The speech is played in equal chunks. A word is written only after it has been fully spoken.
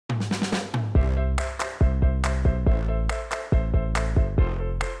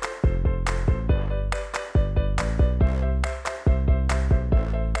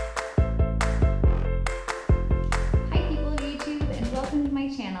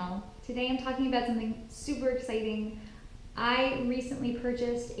channel. Today I'm talking about something super exciting. I recently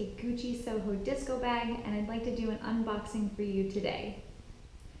purchased a Gucci Soho disco bag and I'd like to do an unboxing for you today.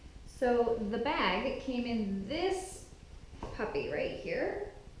 So the bag came in this puppy right here.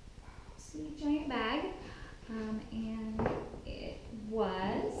 See, giant bag. And it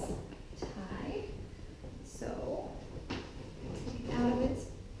was tied. So take it out of its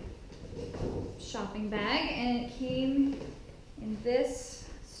shopping bag and it came in this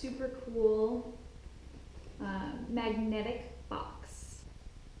super cool magnetic box.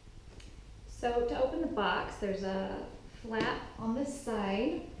 So to open the box, there's a flap on this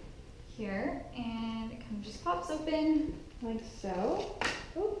side here and it kind of just pops open like so.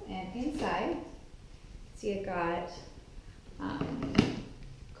 Oh, and inside, see it got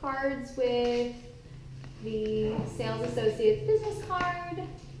cards with the sales associate's business card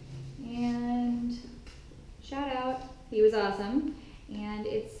and shout out, he was awesome. And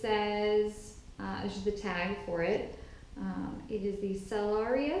it says, this is the tag for it. It is the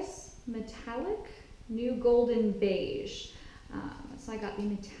Celarius Metallic New Golden Beige. So I got the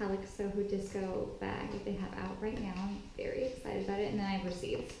metallic Soho disco bag that they have out right now. I'm very excited about it. And then I have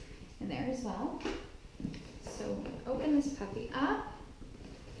receipts in there as well. So open this puppy up.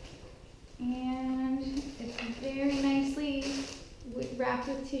 And it's very nicely wrapped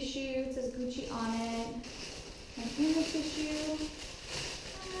with tissue. It says Gucci on it. And in the tissue,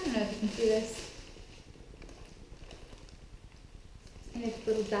 I don't know if you can see this, in its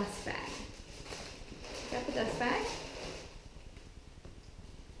little dust bag. Got the dust bag.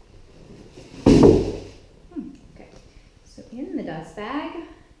 Okay, so in the dust bag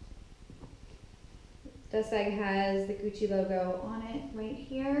has the Gucci logo on it right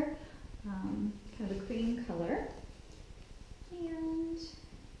here, kind of a cream color. And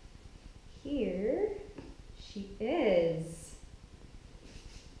here she is.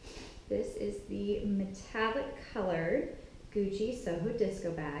 This is the metallic colored Gucci Soho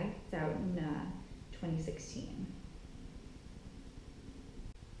disco bag. It's out in 2016.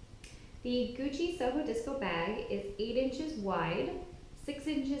 The Gucci Soho disco bag is 8 inches wide, 6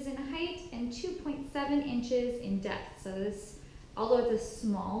 inches in height, and 2.7 inches in depth. So this, although it's a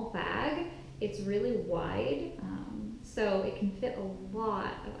small bag, it's really wide, so it can fit a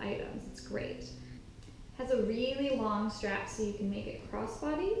lot of items. It's great. Has a really long strap so you can make it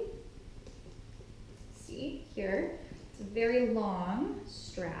crossbody. See here, it's a very long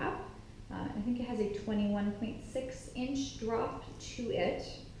strap. I think it has a 21.6 inch drop to it,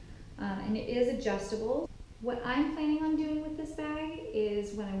 and it is adjustable. What I'm planning on doing with this bag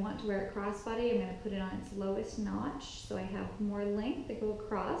is when I want to wear it crossbody, I'm going to put it on its lowest notch so I have more length to go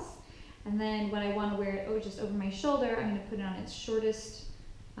across. And then when I want to wear it just over my shoulder, I'm going to put it on its shortest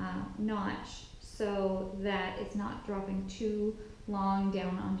notch so that it's not dropping too long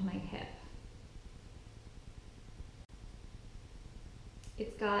down onto my hip.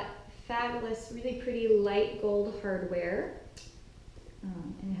 It's got fabulous, really pretty light gold hardware.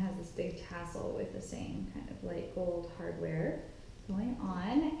 And it has this big tassel with the same kind of light gold hardware going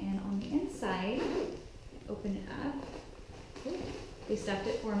on. And on the inside, open it up. Ooh, they stuffed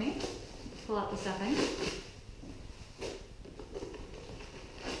it for me. Pull out the stuffing.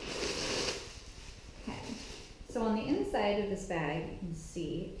 Okay, so on the inside of this bag, you can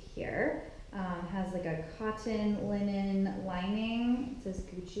see here, has like a cotton linen lining. It says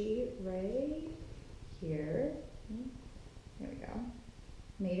Gucci right here. There we go.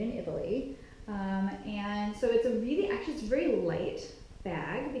 Made in Italy. And so it's it's a very light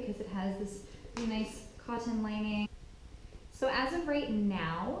bag because it has this really nice cotton lining. So as of right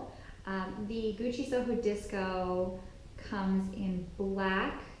now, the Gucci Soho Disco comes in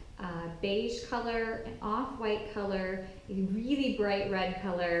black, beige color, an off-white color, a really bright red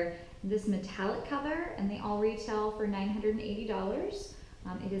color, this metallic color, and they all retail for $980.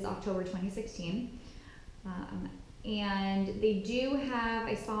 It is October 2016. And they do have,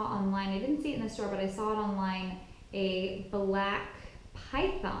 I saw online, I didn't see it in the store, but I saw it online, a black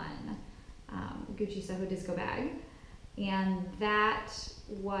python Gucci Soho disco bag. And that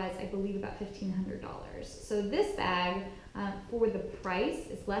was, I believe, about $1,500. So this bag, for the price,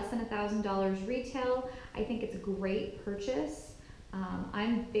 is less than $1,000 retail. I think it's a great purchase.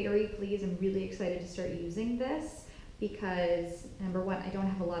 I'm very pleased and really excited to start using this because, number one, I don't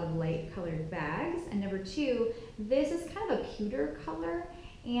have a lot of light colored bags, and number two, this is kind of a pewter color,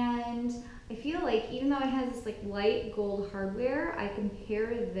 and I feel like even though it has this like light gold hardware, I can pair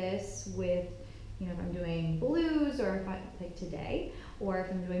this with, you know, if I'm doing blues or if I, like today, or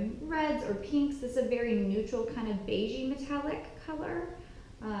if I'm doing reds or pinks. This is a very neutral kind of beigey metallic color,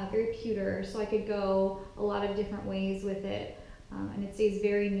 very pewter, so I could go a lot of different ways with it. and it stays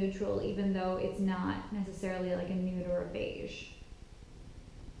very neutral even though it's not necessarily like a nude or a beige.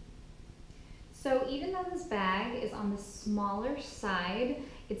 So even though this bag is on the smaller side,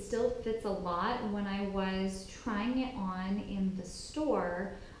 it still fits a lot. When I was trying it on in the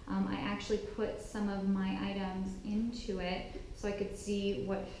store, I actually put some of my items into it so I could see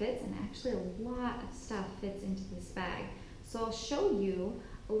what fits, and actually a lot of stuff fits into this bag. So I'll show you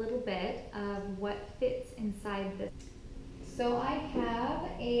a little bit of what fits inside this. So I have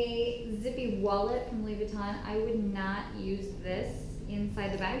a zippy wallet from Louis Vuitton. I would not use this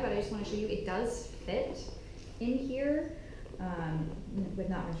inside the bag, but I just want to show you it does fit in here with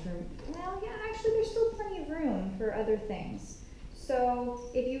not much room. Well, yeah, actually there's still plenty of room for other things. So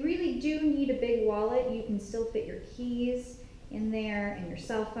if you really do need a big wallet, you can still fit your keys in there, and your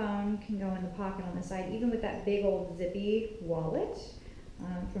cell phone can go in the pocket on the side, even with that big old zippy wallet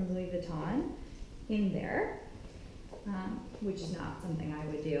from Louis Vuitton in there, which is not something I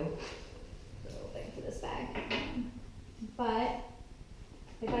would do. A little big for this bag. But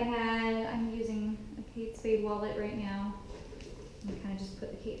if I had, I'm using a Kate Spade wallet right now. I kind of just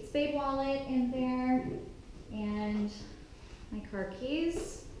put the Kate Spade wallet in there and my car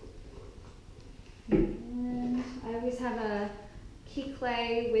keys. And I always have a key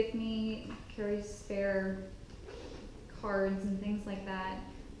clay with me, carry spare cards and things like that,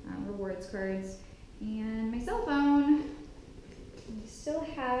 rewards cards, and my cell phone. We still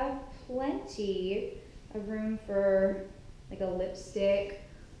have plenty of room for like a lipstick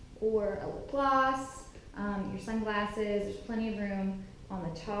or a lip gloss, your sunglasses. There's plenty of room on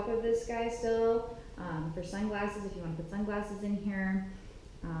the top of this guy still for sunglasses if you want to put sunglasses in here.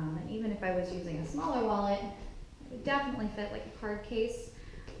 And even if I was using a smaller wallet, it would definitely fit, like a card case.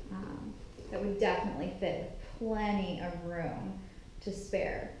 That would definitely fit with plenty of room to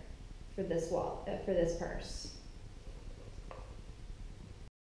spare for this wallet, for this purse.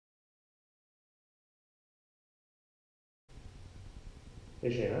 Hey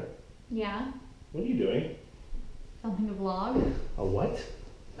Shayna, Yeah, what are you doing? filming a vlog. A what?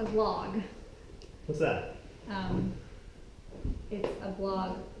 A vlog. What's that? It's a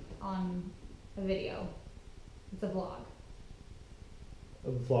vlog on a video. It's a vlog. A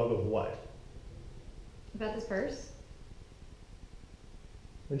vlog of what? About this purse.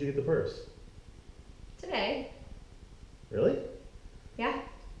 When'd you get the purse? Today. Really? Yeah.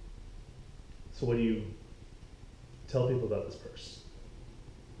 So what do you tell people about this purse?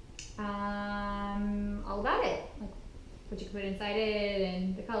 All about it. Like what you can put inside it,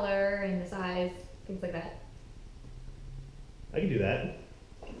 and the color, and the size, things like that. I can do that.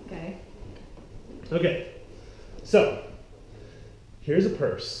 Okay. Okay, so here's a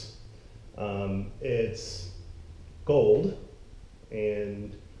purse. It's gold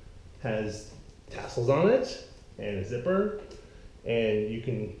and has tassels on it and a zipper, and you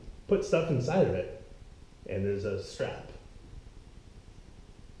can put stuff inside of it, and there's a strap.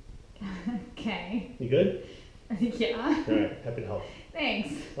 Okay. You good? Yeah. All right, happy to help.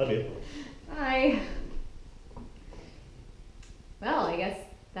 Thanks. Love you. Bye. Well, I guess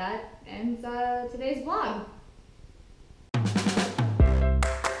that ends today's vlog.